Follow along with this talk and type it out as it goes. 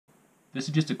This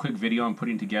is just a quick video I'm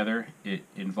putting together. It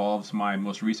involves my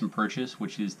most recent purchase,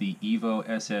 which is the Evo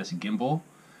SS gimbal.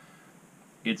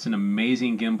 It's an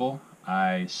amazing gimbal.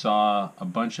 I saw a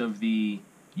bunch of the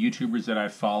YouTubers that I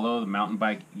follow, the mountain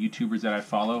bike YouTubers that I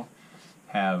follow,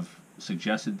 have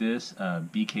suggested this.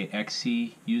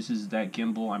 BKXC uses that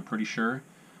gimbal, I'm pretty sure.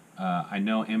 I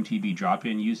know MTB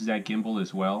Drop-In uses that gimbal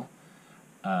as well.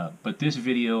 But this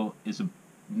video is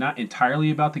not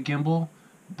entirely about the gimbal,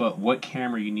 but what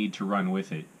camera you need to run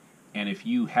with it. And if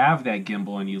you have that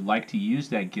gimbal and you like to use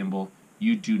that gimbal,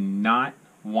 you do not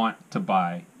want to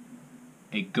buy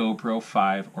a GoPro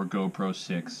 5 or GoPro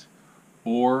 6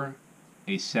 or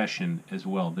a Session as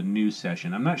well, the new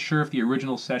Session. I'm not sure if the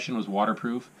original Session was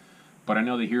waterproof, but I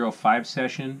know the Hero 5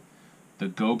 Session, the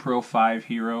GoPro 5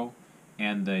 Hero,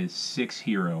 and the 6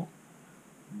 Hero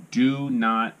do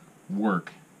not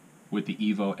work with the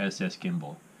Evo SS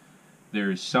gimbal.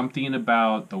 There's something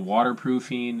about the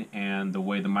waterproofing and the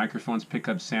way the microphones pick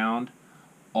up sound.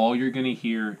 All you're going to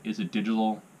hear is a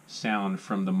digital sound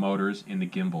from the motors in the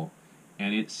gimbal,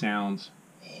 and it sounds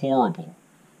horrible.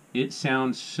 It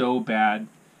sounds so bad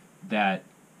that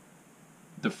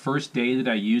the first day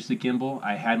that I used the gimbal,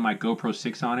 I had my GoPro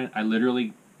 6 on it. I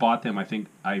literally bought them. I think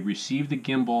I received the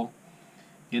gimbal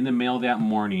in the mail that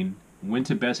morning, went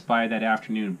to Best Buy that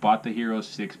afternoon, bought the Hero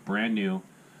 6 brand new,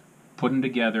 put them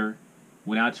together,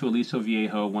 went out to Aliso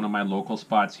Viejo, one of my local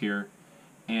spots here,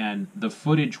 and the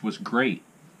footage was great.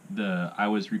 I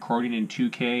was recording in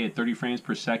 2K at 30 frames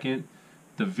per second.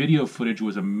 The video footage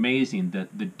was amazing.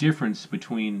 The difference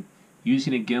between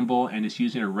using a gimbal and just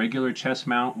using a regular chest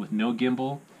mount with no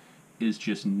gimbal is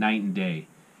just night and day.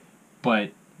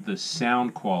 But the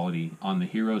sound quality on the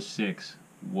Hero 6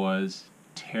 was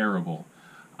terrible.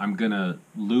 I'm going to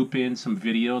loop in some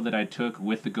video that I took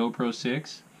with the GoPro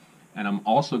 6, and I'm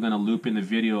also going to loop in the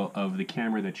video of the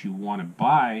camera that you want to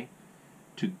buy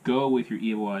to go with your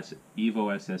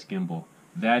Evo SS gimbal.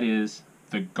 That is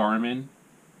the Garmin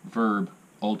Verb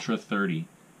Ultra 30.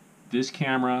 This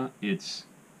camera, it's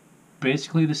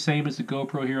basically the same as the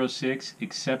GoPro Hero 6,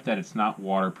 except that it's not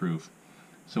waterproof.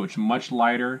 So it's much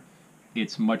lighter,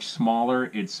 it's much smaller,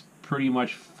 it's pretty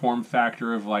much form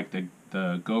factor of like the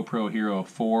GoPro Hero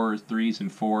 4s, 3s,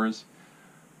 and 4s.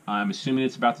 I'm assuming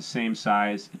it's about the same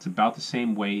size, it's about the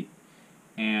same weight,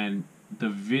 and the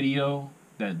video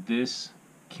that this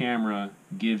camera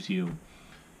gives you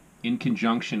in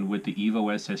conjunction with the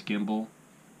Evo SS gimbal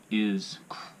is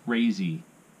crazy.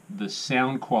 The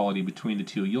sound quality between the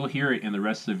two, you'll hear it in the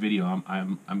rest of the video.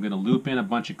 I'm going to loop in a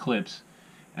bunch of clips,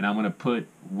 and I'm going to put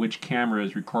which camera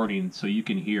is recording so you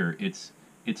can hear. It's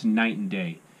night and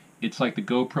day. It's like the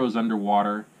GoPro's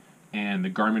underwater, and the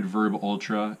Garmin Verb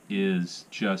Ultra is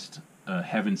just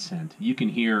heaven sent. You can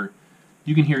hear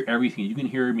everything. You can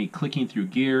hear me clicking through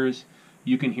gears.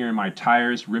 You can hear my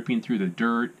tires ripping through the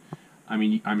dirt. I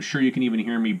mean, I'm sure you can even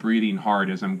hear me breathing hard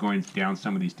as I'm going down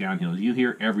some of these downhills. You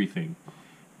hear everything.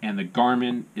 And the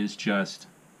Garmin is just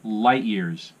light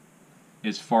years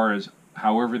as far as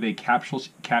however they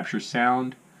capture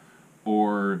sound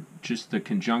or just the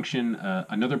conjunction.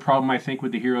 Another problem I think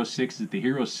with the Hero 6 is that the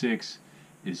Hero 6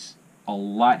 is a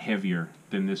lot heavier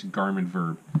than this Garmin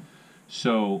Verb.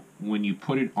 So when you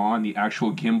put it on the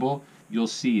actual gimbal, you'll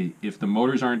see if the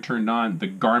motors aren't turned on, the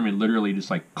Garmin literally just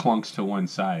like clunks to one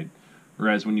side.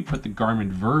 Whereas when you put the Garmin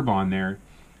Verb on there,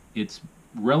 it's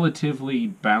relatively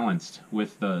balanced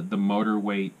with the motor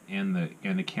weight and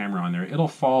the camera on there. It'll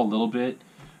fall a little bit,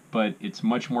 but it's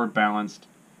much more balanced.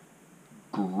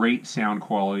 Great sound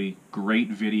quality, great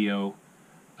video.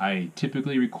 I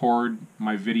typically record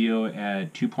my video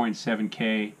at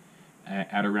 2.7K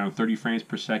at around 30 frames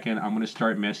per second. I'm going to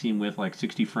start messing with like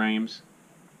 60 frames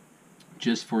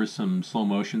just for some slow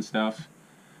motion stuff.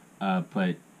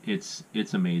 But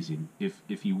it's amazing.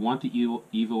 If you want the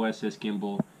Evo SS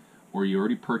gimbal, or you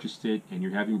already purchased it and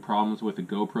you're having problems with the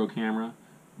GoPro camera,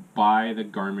 buy the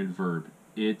Garmin Verb.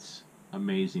 It's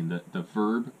amazing. The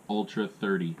Verb Ultra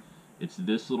 30. It's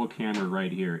this little camera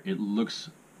right here. It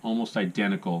looks almost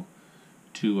identical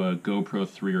to a GoPro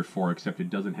 3 or 4, except it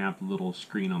doesn't have the little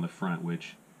screen on the front,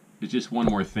 which is just one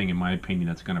more thing, in my opinion,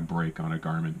 that's going to break on a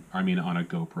on a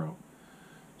GoPro.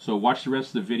 So watch the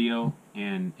rest of the video,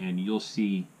 and you'll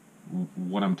see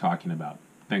what I'm talking about.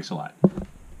 Thanks a lot.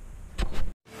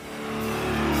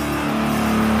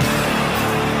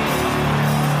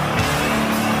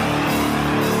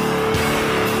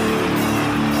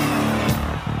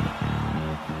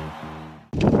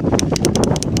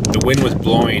 The The wind was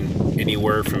blowing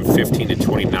anywhere from 15 to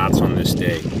 20 knots on this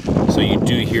day, so you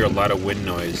do hear a lot of wind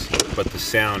noise, but the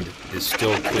sound is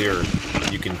still clear.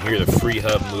 You can hear the free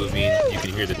hub moving, you can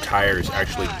hear the tires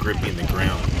actually gripping the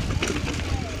ground.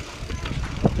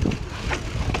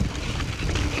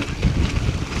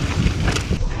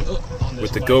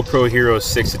 With the GoPro Hero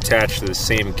 6 attached to the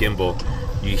same gimbal,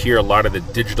 you hear a lot of the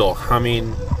digital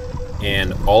humming,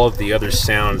 and all of the other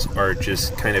sounds are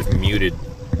just kind of muted.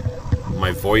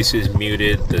 My voice is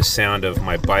muted, the sound of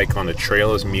my bike on the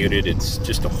trail is muted, it's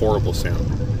just a horrible sound.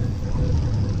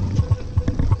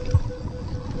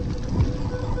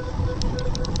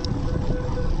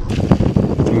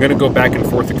 I'm going to go back and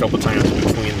forth a couple times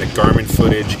between the Garmin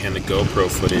footage and the GoPro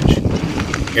footage.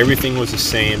 Everything was the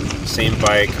same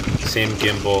bike, same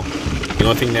gimbal. The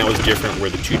only thing that was different were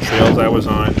the two trails I was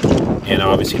on, and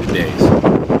obviously the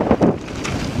days.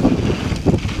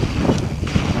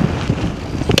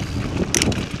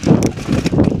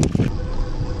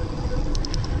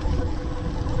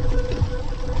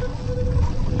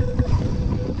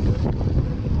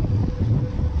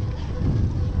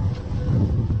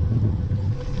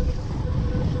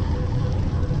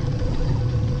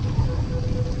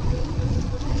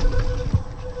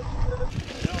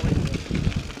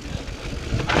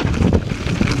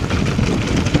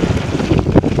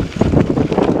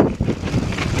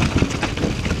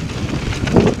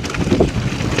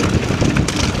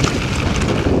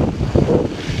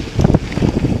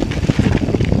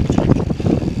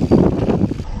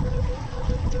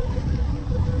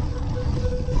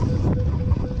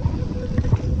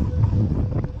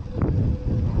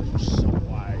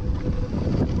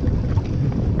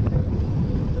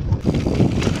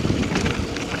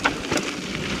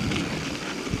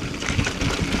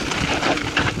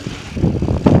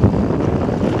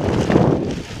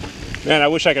 Man, I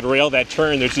wish I could rail that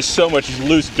turn. There's just so much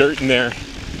loose dirt in there.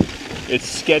 It's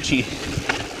sketchy.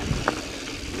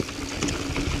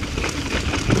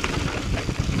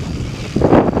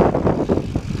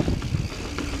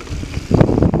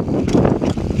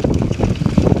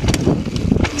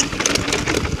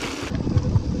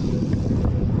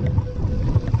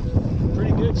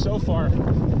 Pretty good so far.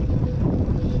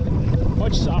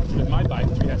 Much softer than my bike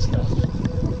through that stuff.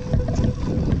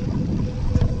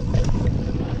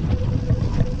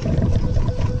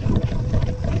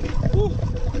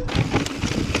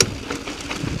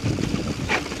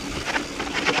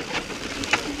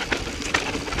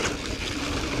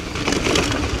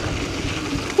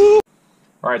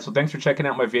 Alright, so thanks for checking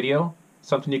out my video.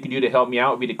 Something you can do to help me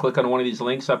out would be to click on one of these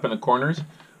links up in the corners.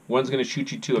 One's going to shoot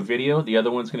you to a video, the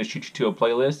other one's going to shoot you to a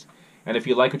playlist. And if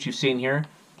you like what you've seen here,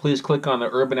 please click on the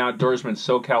Urban Outdoorsman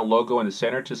SoCal logo in the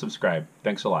center to subscribe.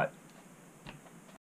 Thanks a lot.